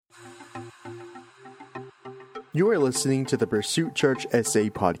You are listening to the Pursuit Church SA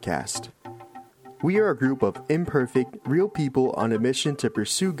podcast. We are a group of imperfect, real people on a mission to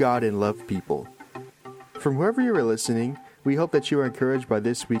pursue God and love people. From wherever you are listening, we hope that you are encouraged by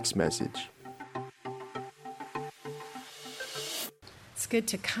this week's message. It's good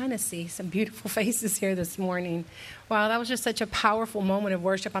to kind of see some beautiful faces here this morning. Wow, that was just such a powerful moment of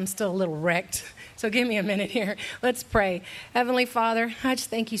worship. I'm still a little wrecked, so give me a minute here. Let's pray. Heavenly Father, I just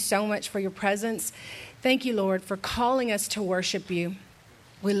thank you so much for your presence. Thank you, Lord, for calling us to worship you.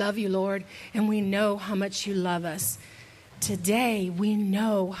 We love you, Lord, and we know how much you love us. Today, we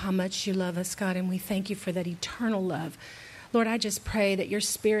know how much you love us, God, and we thank you for that eternal love. Lord, I just pray that your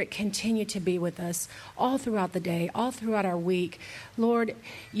Spirit continue to be with us all throughout the day, all throughout our week. Lord,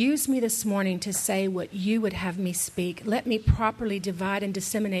 use me this morning to say what you would have me speak. Let me properly divide and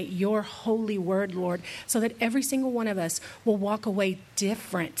disseminate your holy word, Lord, so that every single one of us will walk away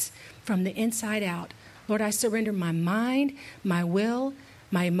different from the inside out. Lord, I surrender my mind, my will,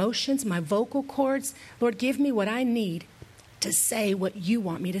 my emotions, my vocal cords. Lord, give me what I need to say what you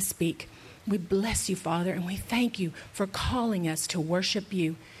want me to speak. We bless you, Father, and we thank you for calling us to worship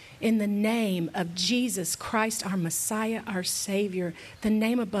you. In the name of Jesus Christ, our Messiah, our Savior, the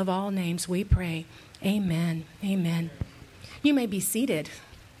name above all names, we pray. Amen. Amen. You may be seated.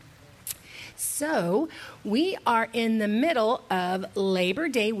 So, we are in the middle of Labor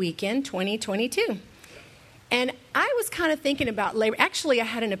Day weekend 2022. And I was kind of thinking about labor. Actually, I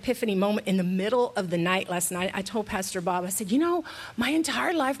had an epiphany moment in the middle of the night last night. I told Pastor Bob, I said, my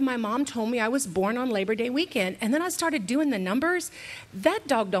entire life, my mom told me I was born on Labor Day weekend. And then I started doing the numbers. That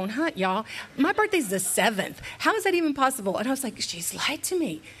dog don't hunt, y'all. My birthday's the 7th. How is that even possible? And I was like, she's lied to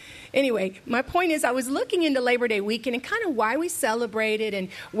me. Anyway, my point is I was looking into Labor Day weekend and kind of why we celebrated and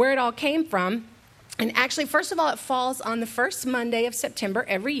where it all came from. And actually, first of all, it falls on the first Monday of September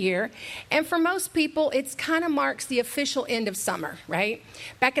every year. And for most people, it kind of marks the official end of summer, right?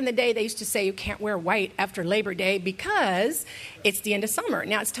 Back in the day, they used to say you can't wear white after Labor Day because it's the end of summer.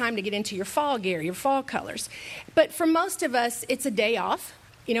 Now it's time to get into your fall gear, your fall colors. But for most of us, it's a day off.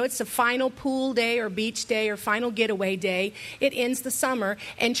 It's a final pool day or beach day or final getaway day. It ends the summer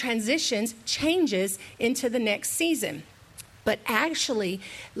and changes into the next season. But actually,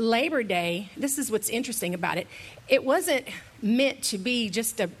 Labor Day, this is what's interesting about it. It wasn't meant to be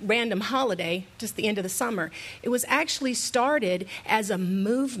just a random holiday, just the end of the summer. It was actually started as a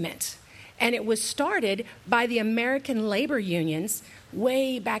movement. And it was started by the American labor unions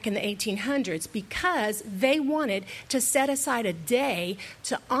way back in the 1800s because they wanted to set aside a day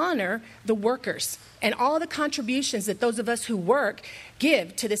to honor the workers and all the contributions that those of us who work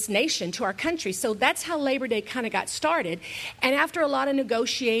give to this nation, to our country. So that's how Labor Day kind of got started. And after a lot of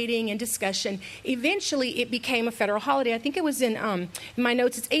negotiating and discussion, eventually it became a federal holiday. I think it was in my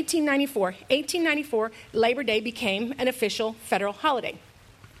notes, it's 1894. 1894, Labor Day became an official federal holiday.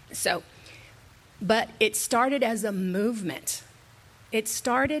 But it started as a movement. It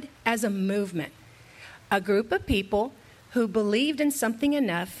started as a movement. A group of people who believed in something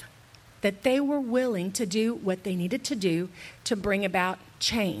enough that they were willing to do what they needed to do to bring about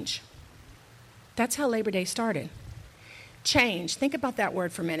change. That's how Labor Day started. Change. Think about that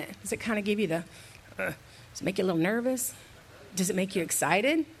word for a minute. Does it kind of give you does it make you a little nervous? Does it make you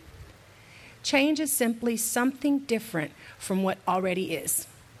excited? Change is simply something different from what already is.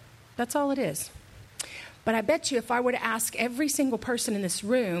 That's all it is. But I bet you if I were to ask every single person in this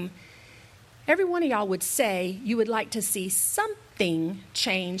room, every one of y'all would say you would like to see something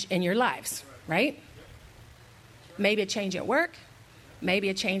change in your lives, right? Maybe a change at work, maybe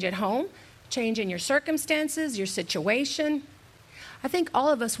a change at home, change in your circumstances, your situation. I think all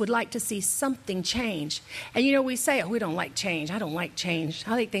of us would like to see something change. And we say, we don't like change. I don't like change.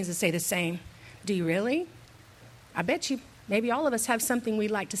 I like things that stay the same. Do you really? I bet you. Maybe all of us have something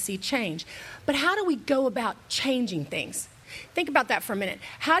we'd like to see change. But how do we go about changing things? Think about that for a minute.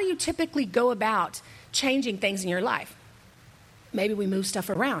 How do you typically go about changing things in your life? Maybe we move stuff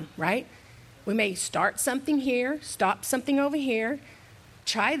around, right? We may start something here, stop something over here,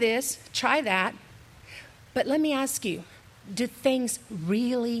 try this, try that. But let me ask you, do things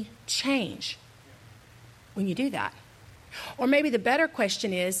really change when you do that? Or maybe the better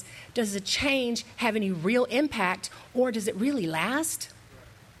question is, does the change have any real impact, or does it really last?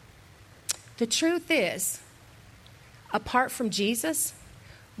 The truth is, apart from Jesus,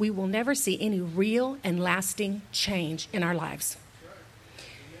 we will never see any real and lasting change in our lives.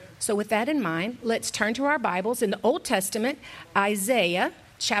 So with that in mind, let's turn to our Bibles in the Old Testament, Isaiah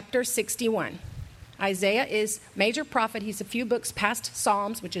chapter 61. Isaiah is major prophet. He's a few books past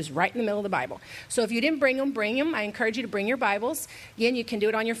Psalms, which is right in the middle of the Bible. So if you didn't bring them. I encourage you to bring your Bibles. Again, you can do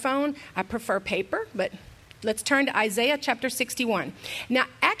it on your phone. I prefer paper, but Let's turn to Isaiah chapter 61. Now,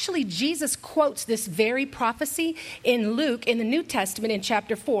 actually, Jesus quotes this very prophecy in Luke in the New Testament in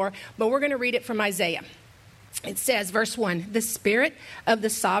chapter 4, but we're going to read it from Isaiah. It says, verse 1, "The Spirit of the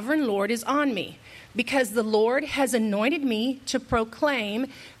Sovereign Lord is on me, because the Lord has anointed me to proclaim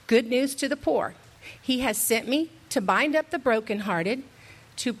good news to the poor. He has sent me to bind up the brokenhearted,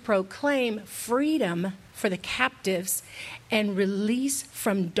 to proclaim freedom for the captives, and release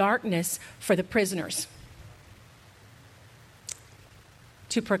from darkness for the prisoners.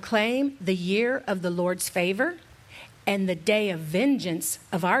 To proclaim the year of the Lord's favor and the day of vengeance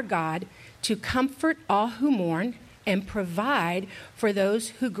of our God, to comfort all who mourn and provide for those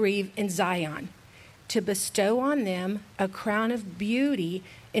who grieve in Zion, to bestow on them a crown of beauty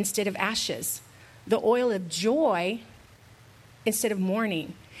instead of ashes, the oil of joy instead of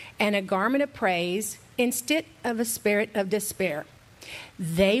mourning, and a garment of praise instead of a spirit of despair.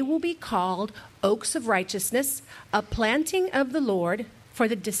 They will be called oaks of righteousness, a planting of the Lord, for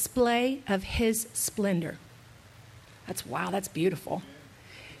the display of his splendor." That's beautiful.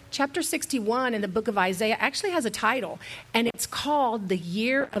 Chapter 61 in the book of Isaiah actually has a title, and it's called The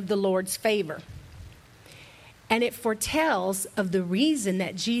Year of the Lord's Favor. And it foretells of the reason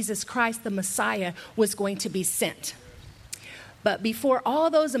that Jesus Christ, the Messiah, was going to be sent. But before all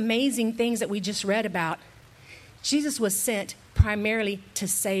those amazing things that we just read about, Jesus was sent primarily to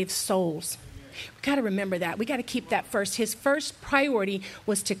save souls. We've got to remember that. We got to keep that first. His first priority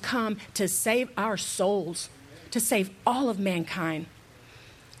was to come to save our souls, to save all of mankind.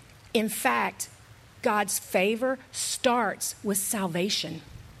 In fact, God's favor starts with salvation.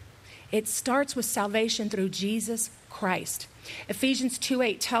 It starts with salvation through Jesus Christ. Ephesians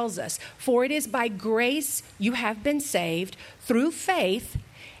 2:8 tells us, "For it is by grace you have been saved through faith,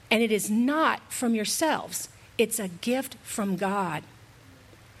 and it is not from yourselves. It's a gift from God."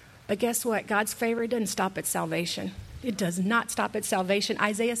 But guess what? God's favor doesn't stop at salvation. It does not stop at salvation.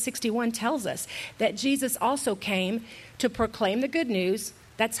 Isaiah 61 tells us that Jesus also came to proclaim the good news.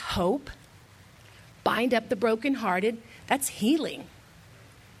 That's hope. Bind up the brokenhearted. That's healing.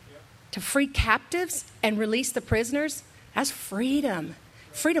 To free captives and release the prisoners. That's freedom.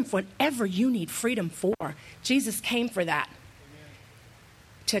 Freedom for whatever you need freedom for. Jesus came for that.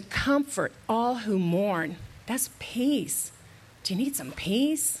 To comfort all who mourn. That's peace. Do you need some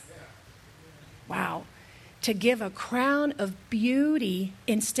peace? Wow. To give a crown of beauty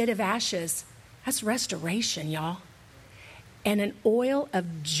instead of ashes. That's restoration, y'all. And an oil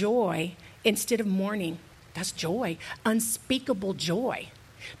of joy instead of mourning. That's joy. Unspeakable joy.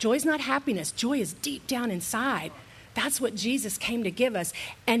 Joy is not happiness. Joy is deep down inside. That's what Jesus came to give us.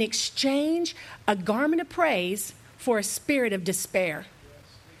 And exchange a garment of praise for a spirit of despair.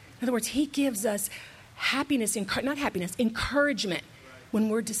 In other words, he gives us encouragement when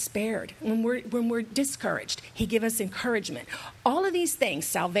we're despaired, when we're discouraged. He gives us encouragement. All of these things,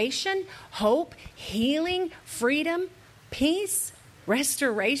 salvation, hope, healing, freedom, peace,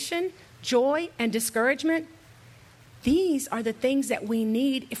 restoration, joy, and discouragement, these are the things that we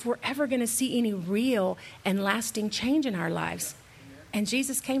need if we're ever going to see any real and lasting change in our lives. And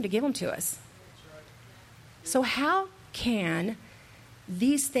Jesus came to give them to us. So how can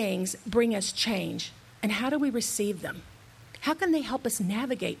these things bring us change? And how do we receive them? How can they help us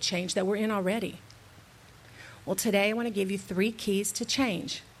navigate change that we're in already? Well, today I want to give you 3 keys to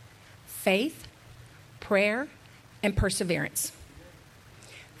change: faith, prayer, and perseverance.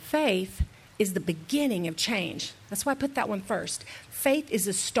 Faith is the beginning of change. That's why I put that one first. Faith is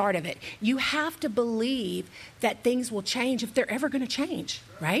the start of it. You have to believe that things will change if they're ever going to change,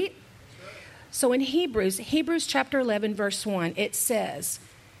 right? So in Hebrews chapter 11, verse 1, it says,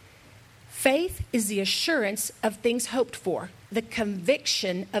 "Faith is the assurance of things hoped for, the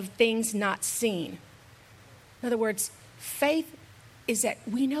conviction of things not seen." In other words, faith is that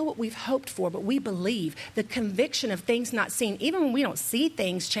we know what we've hoped for, but we believe. The conviction of things not seen. Even when we don't see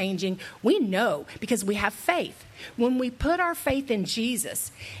things changing, we know because we have faith. When we put our faith in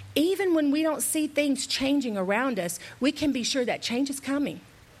Jesus, even when we don't see things changing around us, we can be sure that change is coming.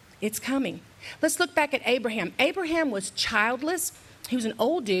 It's coming. Let's look back at Abraham. Abraham was childless. He was an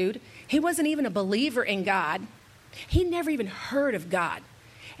old dude. He wasn't even a believer in God. He never even heard of God.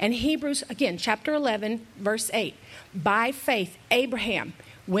 And Hebrews, again, chapter 11, verse 8. "By faith, Abraham,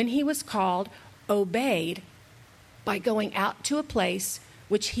 when he was called, obeyed by going out to a place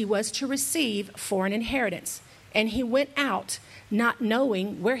which he was to receive for an inheritance. And he went out not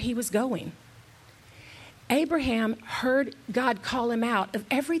knowing where he was going." Abraham heard God call him out of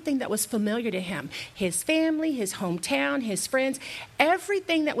everything that was familiar to him. His family, his hometown, his friends,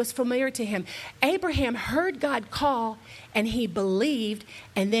 everything that was familiar to him. Abraham heard God call and he believed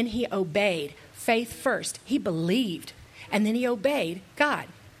and then he obeyed. faith first. He believed, and then he obeyed God.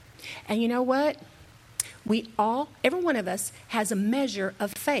 And you know what? Every one of us has a measure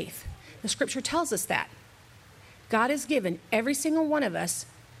of faith. The scripture tells us that. God has given every single one of us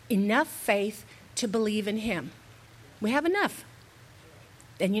enough faith to believe in him. We have enough.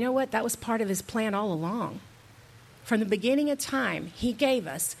 And you know what? That was part of his plan all along. From the beginning of time, he gave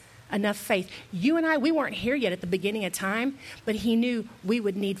us enough faith. You and I, we weren't here yet at the beginning of time, but he knew we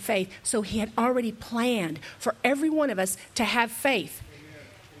would need faith. So he had already planned for every one of us to have faith.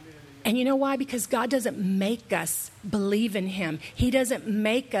 And you know why? Because God doesn't make us believe in him. He doesn't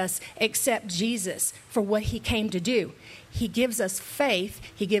make us accept Jesus for what he came to do. He gives us faith,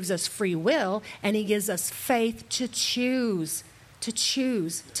 he gives us free will, and he gives us faith to choose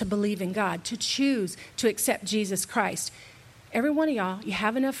to believe in God, to choose to accept Jesus Christ. Every one of y'all, you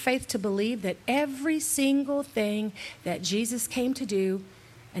have enough faith to believe that every single thing that Jesus came to do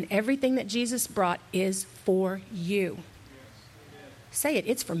and everything that Jesus brought is for you. Say it,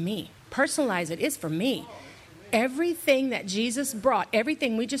 it's for me. Personalize it, it's for me. Everything that Jesus brought,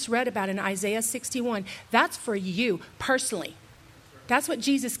 everything we just read about in Isaiah 61, that's for you personally. That's what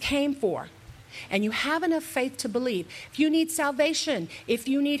Jesus came for. And you have enough faith to believe. If you need salvation, if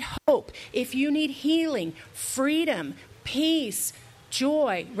you need hope, if you need healing, freedom, peace,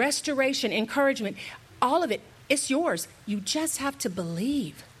 joy, restoration, encouragement, all of it, it's yours. You just have to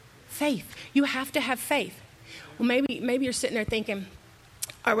believe. Faith. You have to have faith. Well, maybe you're sitting there thinking,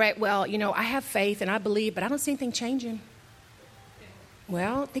 all right, well, I have faith and I believe, but I don't see anything changing.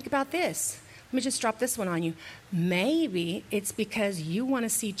 Well, think about this. Let me just drop this one on you. Maybe it's because you want to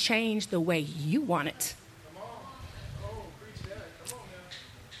see change the way you want it.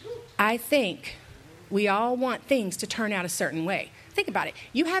 I think we all want things to turn out a certain way. Think about it.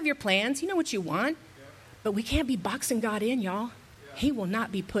 You have your plans. You know what you want. But we can't be boxing God in, y'all. He will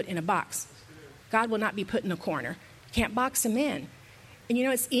not be put in a box. God will not be put in a corner. Can't box him in. And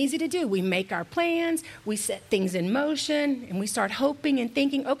it's easy to do. We make our plans, we set things in motion, and we start hoping and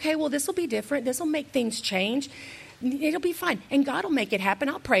thinking, okay, well, this will be different. This will make things change. It'll be fine. And God will make it happen.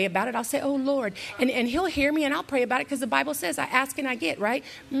 I'll pray about it. I'll say, oh, Lord. And he'll hear me, and I'll pray about it because the Bible says, I ask and I get, right?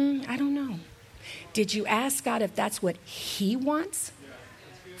 I don't know. Did you ask God if that's what he wants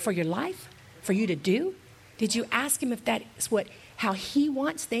for your life, for you to do? Did you ask him if that's how he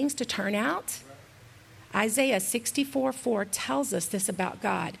wants things to turn out? Isaiah 64:4 tells us this about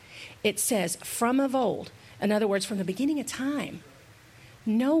God. It says, from of old, in other words, from the beginning of time,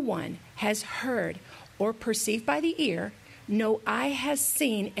 no one has heard or perceived by the ear, no eye has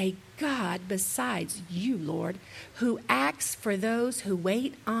seen a God besides you, Lord, who acts for those who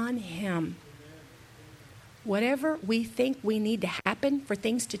wait on him. Whatever we think we need to happen for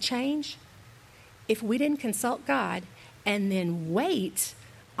things to change, if we didn't consult God and then wait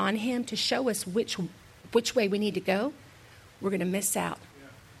on him to show us which way we need to go, we're going to miss out.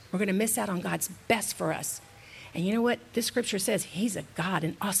 We're going to miss out on God's best for us. And you know what? This scripture says he's a God,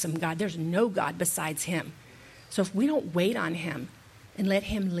 an awesome God. There's no God besides him. So if we don't wait on him and let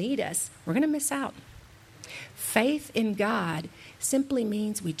him lead us, we're going to miss out. Faith in God simply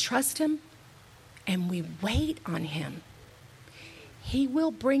means we trust him and we wait on him. He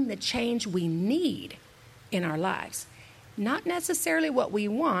will bring the change we need in our lives. Not necessarily what we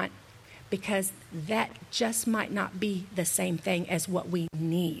want, because that just might not be the same thing as what we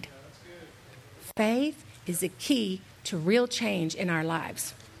need. Faith is the key to real change in our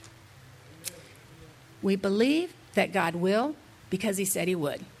lives. We believe that God will because he said he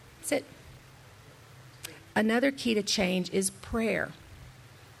would. That's it. Another key to change is prayer.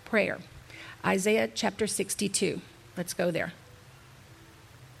 Prayer. Isaiah chapter 62. Let's go there.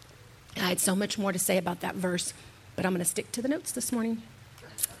 I had so much more to say about that verse, but I'm going to stick to the notes this morning.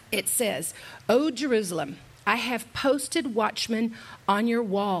 It says, O Jerusalem, I have posted watchmen on your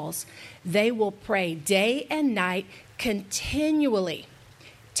walls. They will pray day and night continually.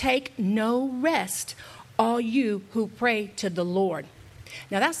 Take no rest, all you who pray to the Lord.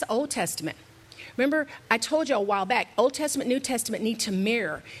 Now that's the Old Testament. Remember, I told you a while back, Old Testament, New Testament need to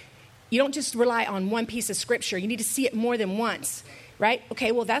mirror. You don't just rely on one piece of scripture. You need to see it more than once, right?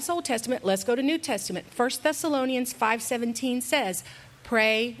 Okay, well, that's Old Testament. Let's go to New Testament. 1 Thessalonians 5:17 says,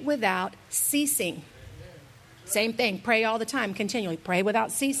 pray without ceasing. Same thing. Pray all the time, continually. Pray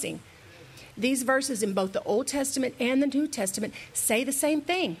without ceasing. These verses in both the Old Testament and the New Testament say the same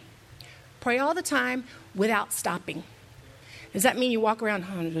thing. Pray all the time without stopping. Does that mean you walk around?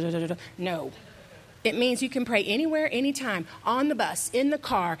 No. It means you can pray anywhere, anytime, on the bus, in the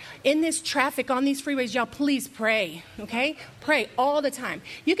car, in this traffic, on these freeways. Y'all, please pray, okay? Pray all the time.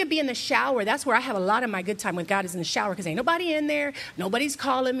 You could be in the shower. That's where I have a lot of my good time with God, is in the shower, because ain't nobody in there. Nobody's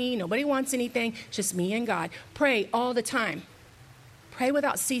calling me. Nobody wants anything. Just me and God. Pray all the time. Pray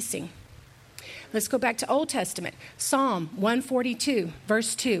without ceasing. Let's go back to Old Testament. Psalm 142,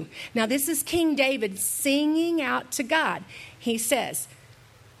 verse 2. Now, this is King David singing out to God. He says,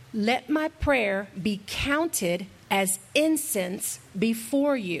 "Let my prayer be counted as incense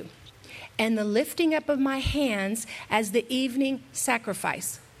before you, and the lifting up of my hands as the evening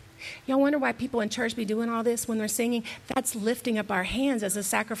sacrifice." Y'all wonder why people in church be doing all this when they're singing? That's lifting up our hands as a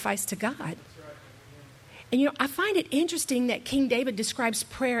sacrifice to God. And I find it interesting that King David describes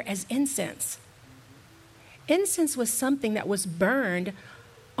prayer as incense. Incense was something that was burned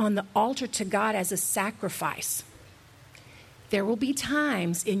on the altar to God as a sacrifice. There will be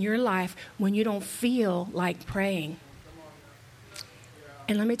times in your life when you don't feel like praying.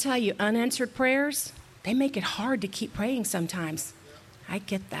 And let me tell you, unanswered prayers, they make it hard to keep praying sometimes. I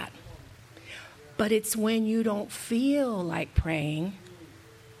get that. But it's when you don't feel like praying,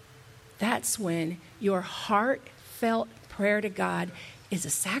 that's when your heartfelt prayer to God is a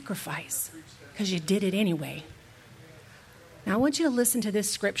sacrifice, because you did it anyway. Now I want you to listen to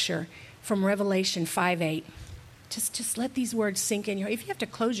this scripture from Revelation 5:8. Just let these words sink in. If you have to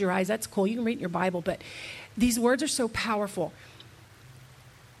close your eyes, that's cool. You can read your Bible, but these words are so powerful.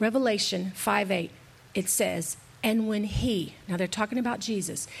 Revelation 5:8, it says, "And when he," now they're talking about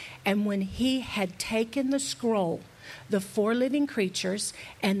Jesus, "and when he had taken the scroll, the 4 living creatures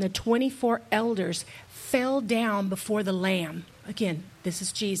and the 24 elders fell down before the Lamb." Again, this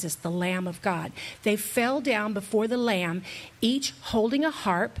is Jesus, the Lamb of God. They fell down before the Lamb, each holding a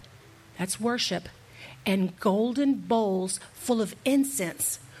harp, that's worship, and golden bowls full of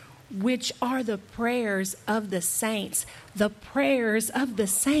incense, which are the prayers of the saints. The prayers of the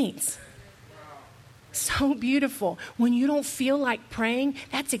saints. So beautiful. When you don't feel like praying,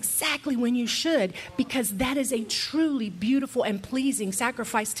 that's exactly when you should, because that is a truly beautiful and pleasing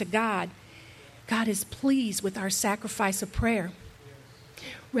sacrifice to God. God is pleased with our sacrifice of prayer.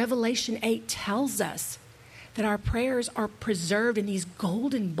 Revelation 8 tells us that our prayers are preserved in these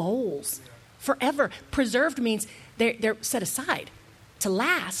golden bowls. Forever. Preserved means they're set aside to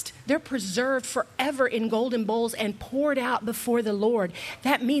last. They're preserved forever in golden bowls and poured out before the Lord.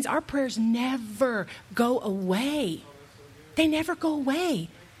 That means our prayers never go away. They never go away.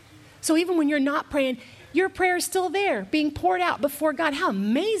 So even when you're not praying, your prayer is still there, being poured out before God. How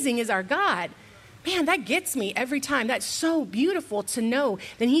amazing is our God? Man, that gets me every time. That's so beautiful to know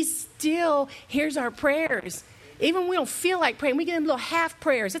that He still hears our prayers. Even when we don't feel like praying, we get them little half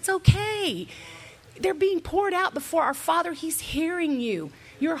prayers. It's okay. They're being poured out before our Father. He's hearing you.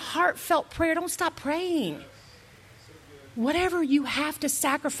 Your heartfelt prayer, don't stop praying. Whatever you have to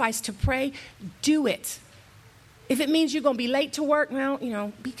sacrifice to pray, do it. If it means you're going to be late to work, well,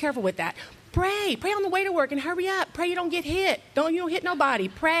 be careful with that. Pray. Pray on the way to work and hurry up. Pray you don't get hit. You don't hit nobody.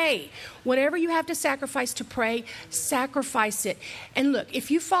 Pray. Whatever you have to sacrifice to pray, sacrifice it. And look,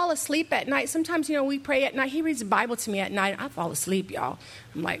 if you fall asleep at night, sometimes, we pray at night. He reads the Bible to me at night. I fall asleep, y'all.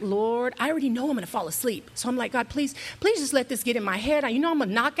 I'm like, Lord, I already know I'm going to fall asleep. So I'm like, God, please just let this get in my head. I'm going to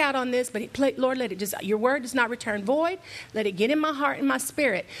knock out on this, but Lord, let it your word does not return void. Let it get in my heart and my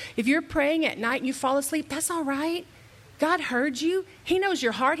spirit. If you're praying at night and you fall asleep, that's all right. God heard you. He knows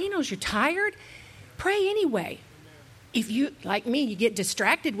your heart. He knows you're tired. Pray anyway. If you, like me, you get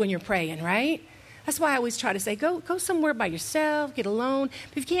distracted when you're praying, right? That's why I always try to say, go somewhere by yourself, get alone.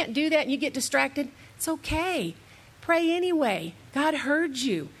 But if you can't do that and you get distracted, it's okay. Pray anyway. God heard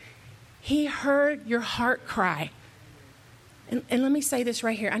you. He heard your heart cry. And let me say this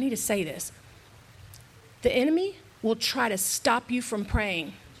right here. I need to say this. The enemy will try to stop you from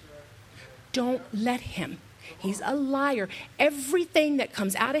praying. Don't let him. He's a liar. Everything that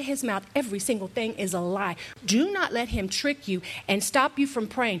comes out of his mouth, every single thing is a lie. Do not let him trick you and stop you from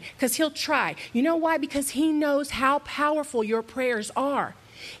praying, because he'll try. You know why? Because he knows how powerful your prayers are.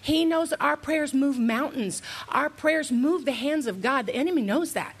 He knows that our prayers move mountains. Our prayers move the hands of God. The enemy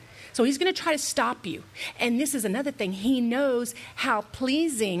knows that. So he's going to try to stop you. And this is another thing. He knows how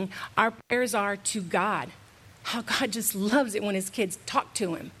pleasing our prayers are to God. How God just loves it when his kids talk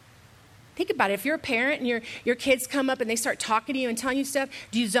to him. Think about it. If you're a parent and your kids come up and they start talking to you and telling you stuff,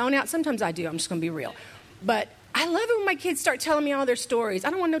 do you zone out? Sometimes I do. I'm just going to be real. But I love it when my kids start telling me all their stories. I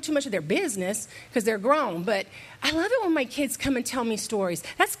don't want to know too much of their business because they're grown. But I love it when my kids come and tell me stories.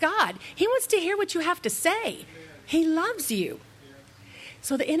 That's God. He wants to hear what you have to say. He loves you.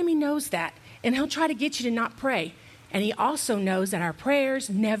 So the enemy knows that. And he'll try to get you to not pray. And he also knows that our prayers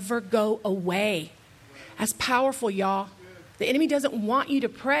never go away. That's powerful, y'all. The enemy doesn't want you to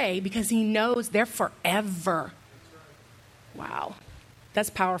pray because he knows they're forever. Wow. That's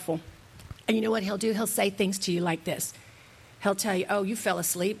powerful. And you know what he'll do? He'll say things to you like this. He'll tell you, oh, you fell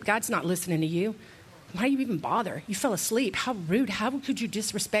asleep. God's not listening to you. Why do you even bother? You fell asleep. How rude. How could you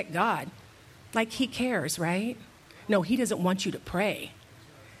disrespect God? Like he cares, right? No, he doesn't want you to pray.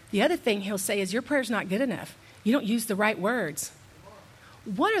 The other thing he'll say is your prayer's not good enough. You don't use the right words.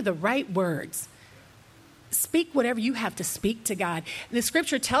 What are the right words? Speak whatever you have to speak to God. The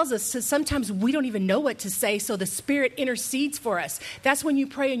scripture tells us that sometimes we don't even know what to say, so the Spirit intercedes for us. That's when you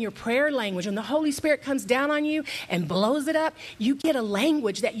pray in your prayer language. When the Holy Spirit comes down on you and blows it up, you get a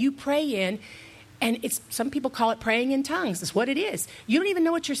language that you pray in, and some people call it praying in tongues. That's what it is. You don't even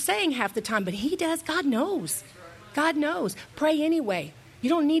know what you're saying half the time, but he does. God knows. God knows. Pray anyway. You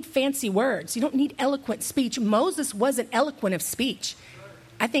don't need fancy words. You don't need eloquent speech. Moses wasn't eloquent of speech.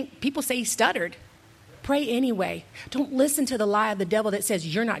 I think people say he stuttered. Pray anyway. Don't listen to the lie of the devil that says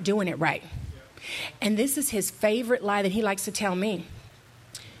you're not doing it right. And this is his favorite lie that he likes to tell me.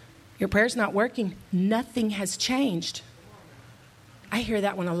 Your prayer's not working. Nothing has changed. I hear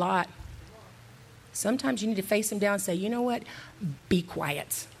that one a lot. Sometimes you need to face him down and say, you know what? Be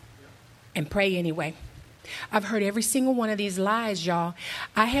quiet and pray anyway. I've heard every single one of these lies, y'all.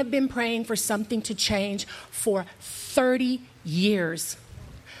 I have been praying for something to change for 30 years.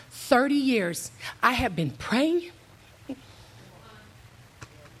 30 years. I have been praying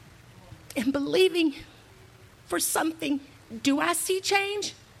and believing for something. Do I see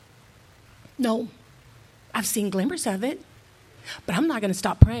change? No. I've seen glimmers of it. But I'm not going to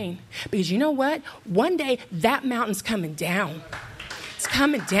stop praying. Because you know what? One day that mountain's coming down. It's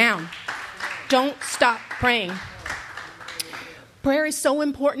coming down. Don't stop praying. Prayer is so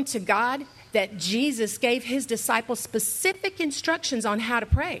important to God that Jesus gave his disciples specific instructions on how to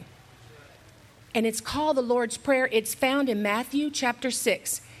pray. And it's called the Lord's Prayer. It's found in Matthew chapter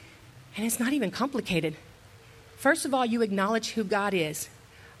 6. And it's not even complicated. First of all, you acknowledge who God is.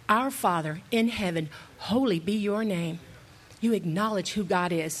 Our Father in heaven, holy be your name. You acknowledge who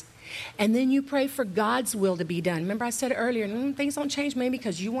God is. And then you pray for God's will to be done. Remember I said earlier, things don't change maybe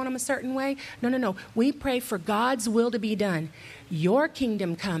because you want them a certain way. No. We pray for God's will to be done. Your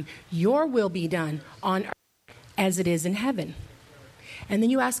kingdom come. Your will be done on earth as it is in heaven. And then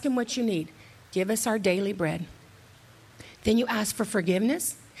you ask him what you need. Give us our daily bread. Then you ask for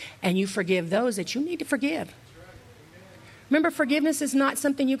forgiveness, and you forgive those that you need to forgive. Remember, forgiveness is not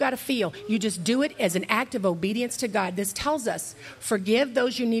something you got to feel. You just do it as an act of obedience to God. This tells us, forgive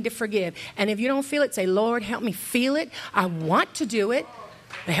those you need to forgive. And if you don't feel it, say, Lord, help me feel it. I want to do it,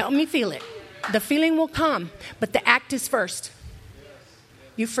 but help me feel it. The feeling will come, but the act is first.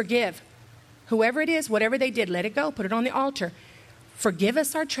 You forgive. Whoever it is, whatever they did, let it go. Put it on the altar. Forgive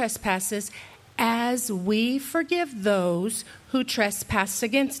us our trespasses as we forgive those who trespass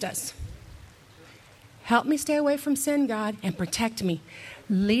against us. Help me stay away from sin, God, and protect me.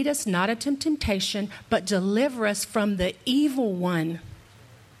 Lead us not into temptation, but deliver us from the evil one.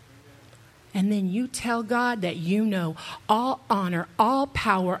 And then you tell God that you know all honor, all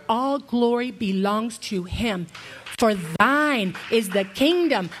power, all glory belongs to him. For thine is the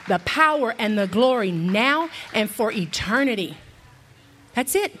kingdom, the power, and the glory now and for eternity.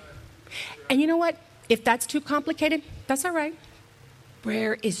 That's it. And you know what? If that's too complicated, that's all right.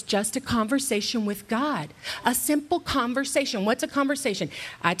 Prayer is just a conversation with God. A simple conversation. What's a conversation?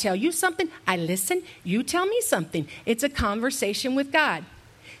 I tell you something, I listen, you tell me something. It's a conversation with God.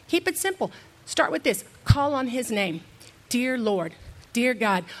 Keep it simple. Start with this. Call on his name. Dear Lord, dear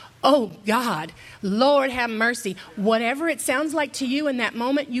God, oh God, Lord have mercy. Whatever it sounds like to you in that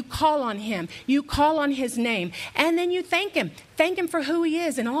moment, you call on him. You call on his name. And then you thank him. Thank him for who he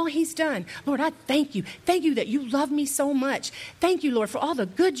is and all he's done. Lord, I thank you. Thank you that you love me so much. Thank you, Lord, for all the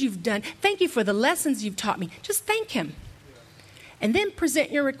good you've done. Thank you for the lessons you've taught me. Just thank him. And then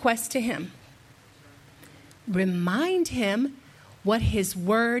present your request to him. Remind him what his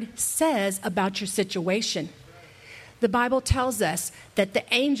word says about your situation. The Bible tells us that the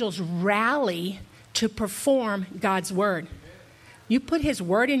angels rally to perform God's word. You put his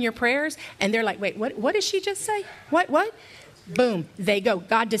word in your prayers, and they're like, wait, what did she just say? What? Boom, they go.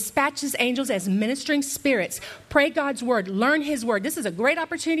 God dispatches angels as ministering spirits. Pray God's word. Learn his word. This is a great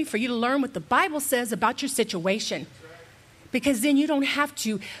opportunity for you to learn what the Bible says about your situation. Because then you don't have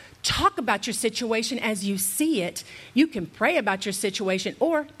to talk about your situation as you see it. You can pray about your situation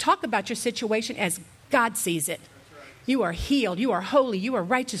or talk about your situation as God sees it. You are healed. You are holy. You are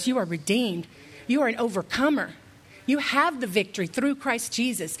righteous. You are redeemed. You are an overcomer. You have the victory through Christ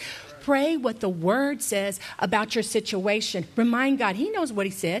Jesus. Pray what the word says about your situation. Remind God. He knows what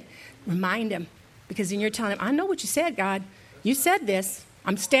he said. Remind him. Because then you're telling him, I know what you said, God. You said this.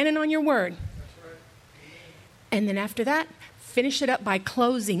 I'm standing on your word. And then after that, finish it up by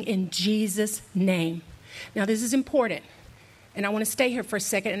closing in Jesus' name. Now, this is important. And I want to stay here for a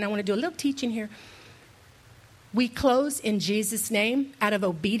second, and I want to do a little teaching here. We close in Jesus' name out of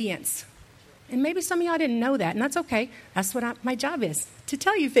obedience. And maybe some of y'all didn't know that, and that's okay. That's what my job is, to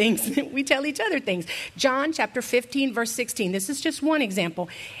tell you things. We tell each other things. John chapter 15, verse 16. This is just one example.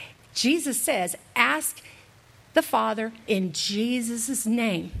 Jesus says, ask the Father in Jesus'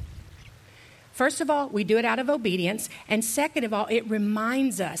 name. First of all, we do it out of obedience. And second of all, it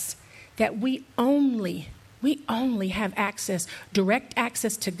reminds us that we only have access, direct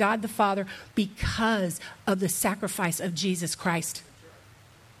access to God the Father because of the sacrifice of Jesus Christ.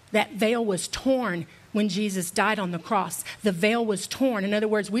 That veil was torn when Jesus died on the cross. The veil was torn. In other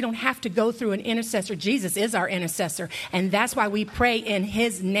words, we don't have to go through an intercessor. Jesus is our intercessor. And that's why we pray in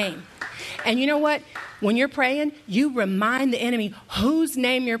his name. And you know what? When you're praying, you remind the enemy whose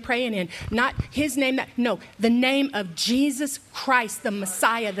name you're praying in. Not his name. No, the name of Jesus Christ, the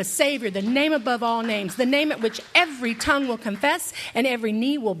Messiah, the Savior, the name above all names, the name at which every tongue will confess and every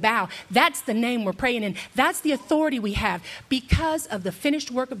knee will bow. That's the name we're praying in. That's the authority we have because of the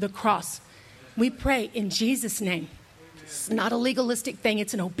finished work of the cross. We pray in Jesus' name. It's not a legalistic thing.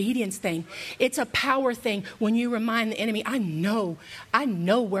 It's an obedience thing. It's a power thing when you remind the enemy, I know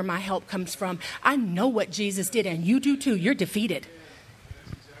where my help comes from. I know what Jesus did, and you do too. You're defeated.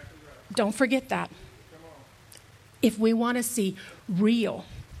 Don't forget that. If we want to see real,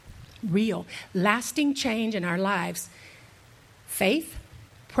 lasting change in our lives, faith,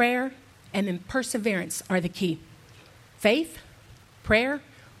 prayer, and then perseverance are the key. Faith, prayer,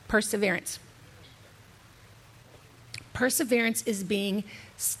 perseverance. Perseverance is being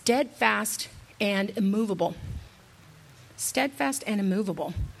steadfast and immovable. Steadfast and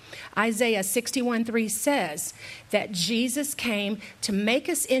immovable. Isaiah 61:3 says that Jesus came to make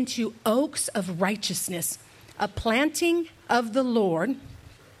us into oaks of righteousness, a planting of the Lord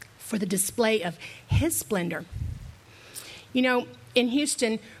for the display of his splendor. You know, in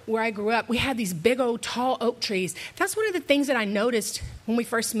Houston, where I grew up, we had these big old tall oak trees. That's one of the things that I noticed when we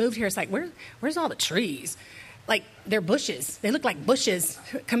first moved here. It's like, where's all the trees? Like, they're bushes. They look like bushes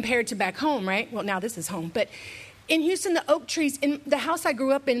compared to back home, right? Well, now this is home. But in Houston, the oak trees, in the house I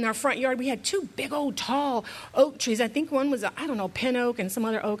grew up in our front yard, we had two big old tall oak trees. I think one was, pin oak and some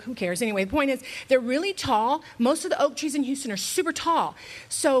other oak. Who cares? Anyway, the point is, they're really tall. Most of the oak trees in Houston are super tall.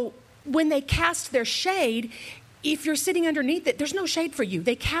 So when they cast their shade, if you're sitting underneath it, there's no shade for you.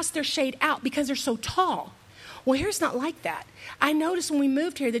 They cast their shade out because they're so tall. Well, here's not like that. I noticed when we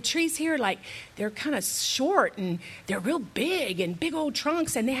moved here, the trees here, they're kind of short and they're real big and big old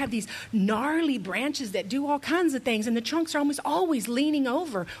trunks, and they have these gnarly branches that do all kinds of things, and the trunks are almost always leaning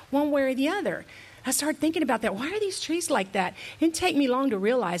over one way or the other. I started thinking about that. Why are these trees like that? It didn't take me long to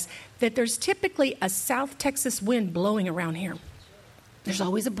realize that there's typically a South Texas wind blowing around here. There's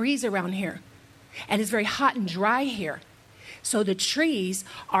always a breeze around here, and it's very hot and dry here. So the trees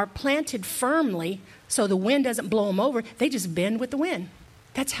are planted firmly so the wind doesn't blow them over. They just bend with the wind.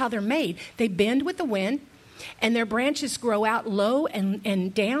 That's how they're made. They bend with the wind, and their branches grow out low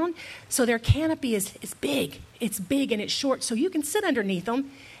and down, so their canopy is big. It's big and it's short, so you can sit underneath them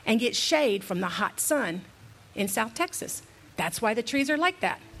and get shade from the hot sun in South Texas. That's why the trees are like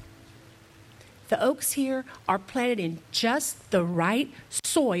that. The oaks here are planted in just the right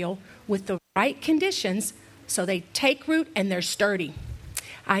soil with the right conditions, so they take root and they're sturdy.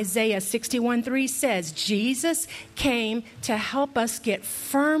 Isaiah 61:3 says, Jesus came to help us get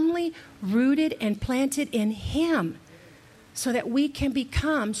firmly rooted and planted in him so that we can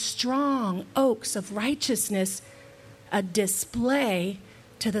become strong oaks of righteousness, a display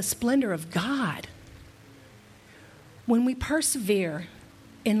to the splendor of God. When we persevere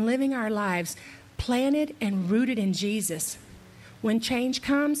in living our lives planted and rooted in Jesus, when change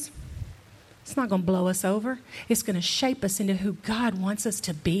comes, it's not going to blow us over. It's going to shape us into who God wants us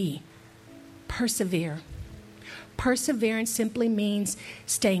to be. Persevere. Perseverance simply means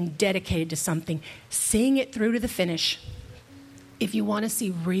staying dedicated to something, seeing it through to the finish. If you want to see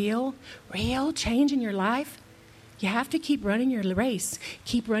real change in your life, you have to keep running your race.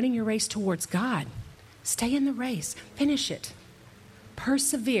 Keep running your race towards God. Stay in the race. Finish it.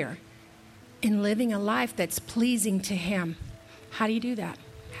 Persevere in living a life that's pleasing to him. How do you do that?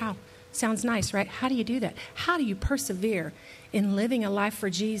 How? Sounds nice, right? How do you do that? How do you persevere in living a life for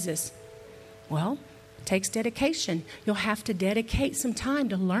Jesus? Well, it takes dedication. You'll have to dedicate some time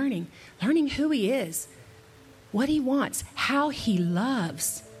to learning who he is, what he wants, how he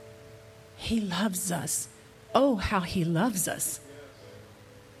loves. He loves us. Oh, how he loves us.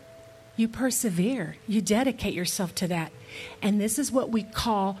 You persevere. You dedicate yourself to that. And this is what we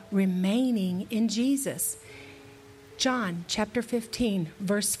call remaining in Jesus. John chapter 15,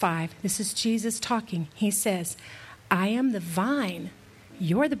 verse 5. This is Jesus talking. He says, I am the vine.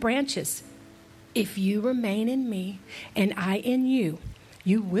 You're the branches. If you remain in me and I in you,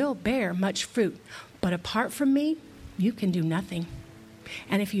 you will bear much fruit. But apart from me, you can do nothing.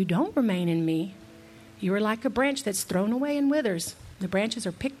 And if you don't remain in me, you are like a branch that's thrown away and withers. The branches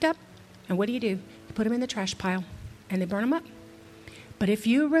are picked up, and what do? You put them in the trash pile, and they burn them up. But if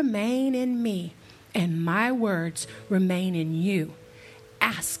you remain in me, and my words remain in you,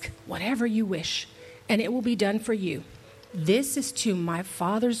 ask whatever you wish, and it will be done for you. This is to my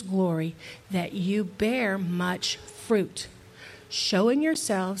Father's glory, that you bear much fruit, showing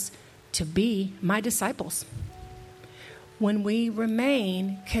yourselves to be my disciples. When we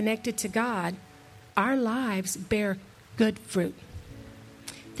remain connected to God, our lives bear good fruit.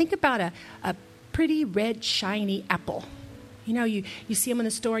 Think about a pretty red, shiny apple. You know, you see them in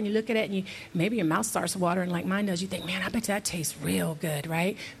the store and you look at it and maybe your mouth starts watering like mine does. You think, man, I bet that tastes real good,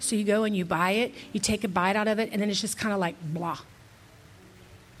 right? So you go and you buy it, you take a bite out of it, and then it's just kind of like blah.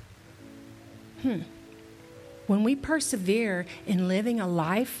 When we persevere in living a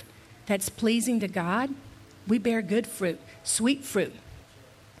life that's pleasing to God, we bear good fruit, sweet fruit.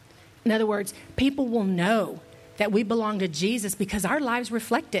 In other words, people will know that we belong to Jesus because our lives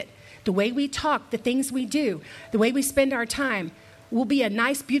reflect it. The way we talk, the things we do, the way we spend our time will be a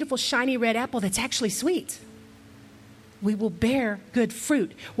nice, beautiful, shiny red apple that's actually sweet. We will bear good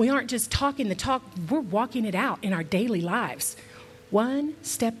fruit. We aren't just talking the talk, we're walking it out in our daily lives. One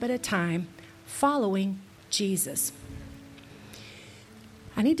step at a time, following Jesus.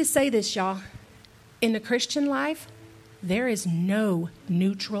 I need to say this, y'all. In the Christian life, there is no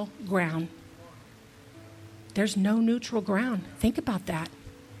neutral ground. There's no neutral ground. Think about that.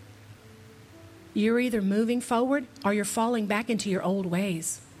 You're either moving forward or you're falling back into your old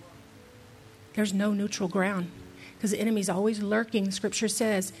ways. There's no neutral ground because the enemy's always lurking. Scripture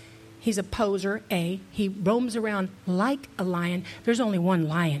says he's a poser, he roams around like a lion. There's only one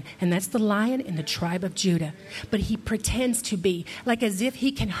lion, and that's the lion in the tribe of Judah. But he pretends to be, like as if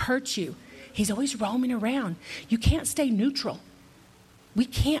he can hurt you. He's always roaming around. You can't stay neutral. We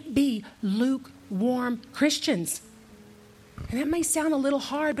can't be lukewarm Christians. And that may sound a little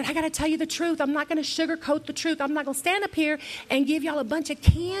hard, but I got to tell you the truth. I'm not going to sugarcoat the truth. I'm not going to stand up here and give y'all a bunch of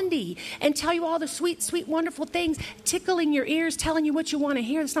candy and tell you all the sweet, sweet, wonderful things, tickling your ears, telling you what you want to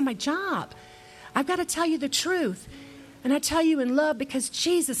hear. That's not my job. I've got to tell you the truth. And I tell you in love because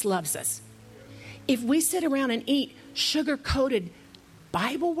Jesus loves us. If we sit around and eat sugar-coated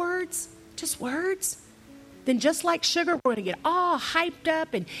Bible words, just words, then just like sugar, we're going to get all hyped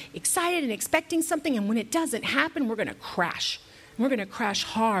up and excited and expecting something. And when it doesn't happen, we're going to crash. We're going to crash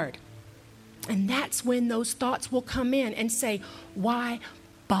hard. And that's when those thoughts will come in and say, why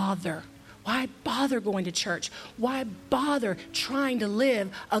bother? Why bother going to church? Why bother trying to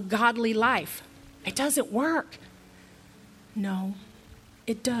live a godly life? It doesn't work. No,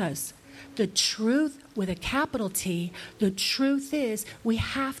 it does. The truth with a capital T, the truth is we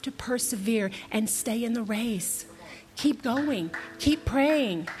have to persevere and stay in the race. Keep going. Keep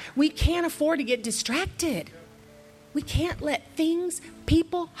praying. We can't afford to get distracted. We can't let things,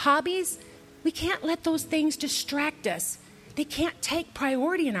 people, hobbies, we can't let those things distract us. They can't take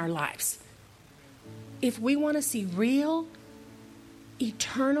priority in our lives. If we want to see real,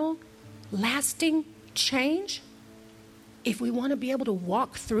 eternal, lasting change, if we want to be able to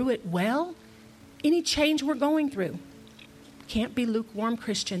walk through it well, any change we're going through, can't be lukewarm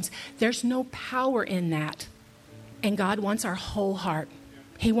Christians. There's no power in that. And God wants our whole heart.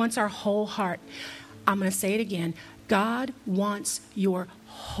 He wants our whole heart. I'm going to say it again. God wants your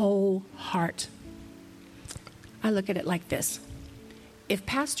whole heart. I look at it like this. If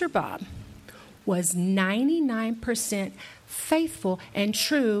Pastor Bob was 99% faithful and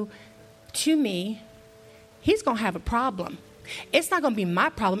true to me, he's going to have a problem. It's not going to be my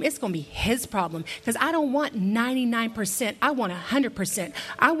problem. It's going to be his problem because I don't want 99%. I want 100%.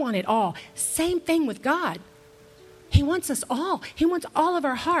 I want it all. Same thing with God. He wants us all. He wants all of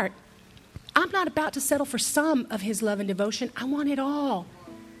our heart. I'm not about to settle for some of his love and devotion. I want it all.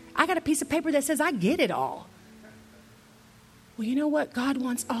 I got a piece of paper that says I get it all. Well, you know what? God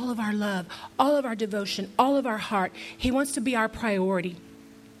wants all of our love, all of our devotion, all of our heart. He wants to be our priority.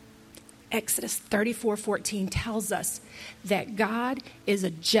 Exodus 34:14 tells us that God is a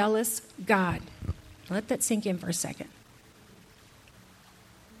jealous God. Let that sink in for a second.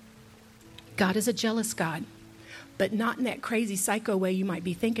 God is a jealous God, but not in that crazy psycho way you might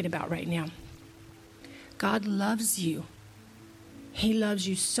be thinking about right now. God loves you. He loves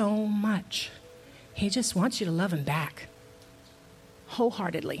you so much. He just wants you to love him back.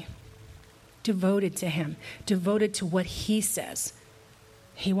 Wholeheartedly. Devoted to him. Devoted to what he says.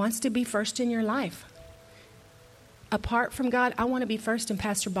 He wants to be first in your life. Apart from God, I want to be first in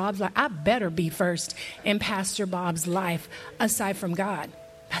Pastor Bob's life. I better be first in Pastor Bob's life aside from God.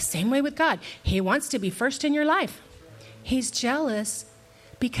 The same way with God. He wants to be first in your life. He's jealous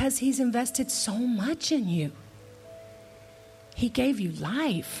because he's invested so much in you. He gave you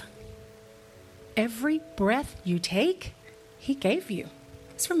life. Every breath you take, he gave you.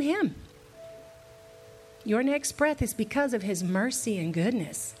 It's from him. Your next breath is because of his mercy and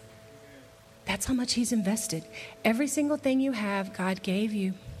goodness. That's how much he's invested. Every single thing you have, God gave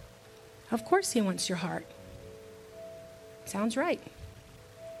you. Of course he wants your heart. Sounds right.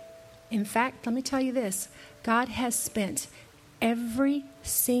 In fact, let me tell you this. God has spent every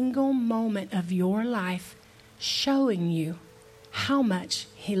single moment of your life showing you how much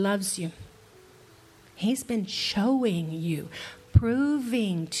he loves you. He's been showing you,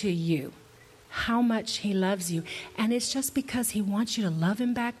 proving to you how much he loves you. And it's just because he wants you to love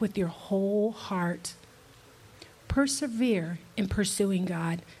him back with your whole heart. Persevere in pursuing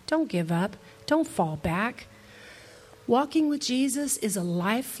God. Don't give up. Don't fall back. Walking with Jesus is a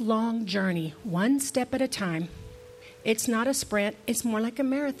lifelong journey, one step at a time. It's not a sprint. It's more like a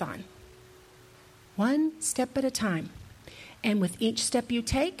marathon. One step at a time. And with each step you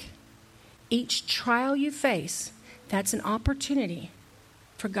take, each trial you face, that's an opportunity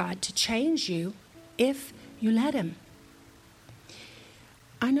for God to change you if you let him.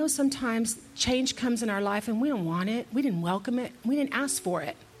 I know sometimes change comes in our life and we don't want it. We didn't welcome it. We didn't ask for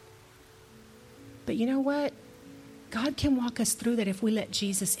it. But you know what? God can walk us through that if we let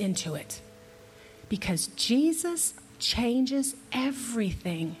Jesus into it. Because Jesus changes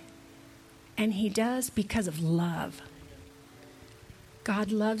everything. And he does because of love.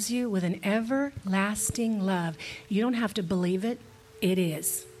 God loves you with an everlasting love. You don't have to believe it. It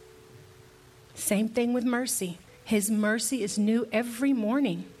is. Same thing with mercy. His mercy is new every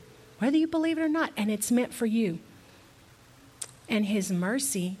morning, whether you believe it or not, and it's meant for you. And his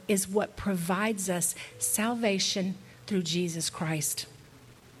mercy is what provides us salvation through Jesus Christ.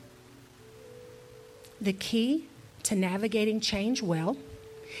 The key to navigating change well,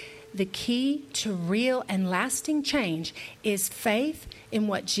 the key to real and lasting change is faith in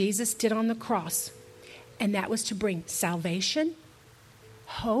what Jesus did on the cross. And that was to bring salvation,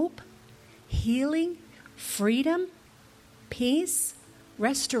 hope, healing, freedom, peace,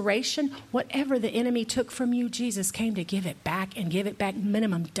 restoration. Whatever the enemy took from you, Jesus came to give it back and give it back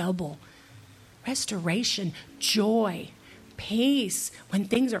minimum double. Restoration, joy, peace. When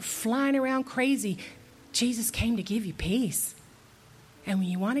things are flying around crazy, Jesus came to give you peace. And when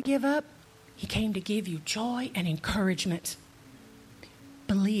you want to give up, he came to give you joy and encouragement.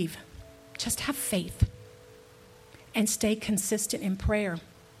 Believe. Just have faith. And stay consistent in prayer.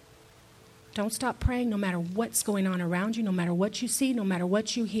 Don't stop praying no matter what's going on around you, no matter what you see, no matter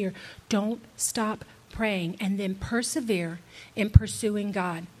what you hear. Don't stop praying. And then persevere in pursuing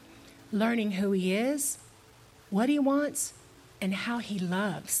God. Learning who he is, what he wants, and how he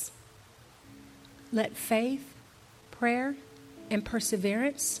loves. Let faith, prayer, and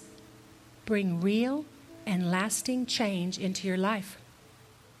perseverance bring real and lasting change into your life.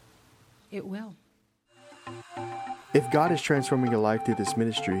 It will. If God is transforming your life through this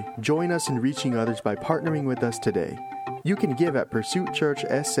ministry, join us in reaching others by partnering with us today. You can give at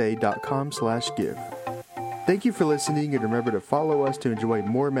pursuitchurchsa.com/give. Thank you for listening, and remember to follow us to enjoy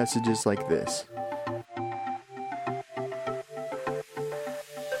more messages like this.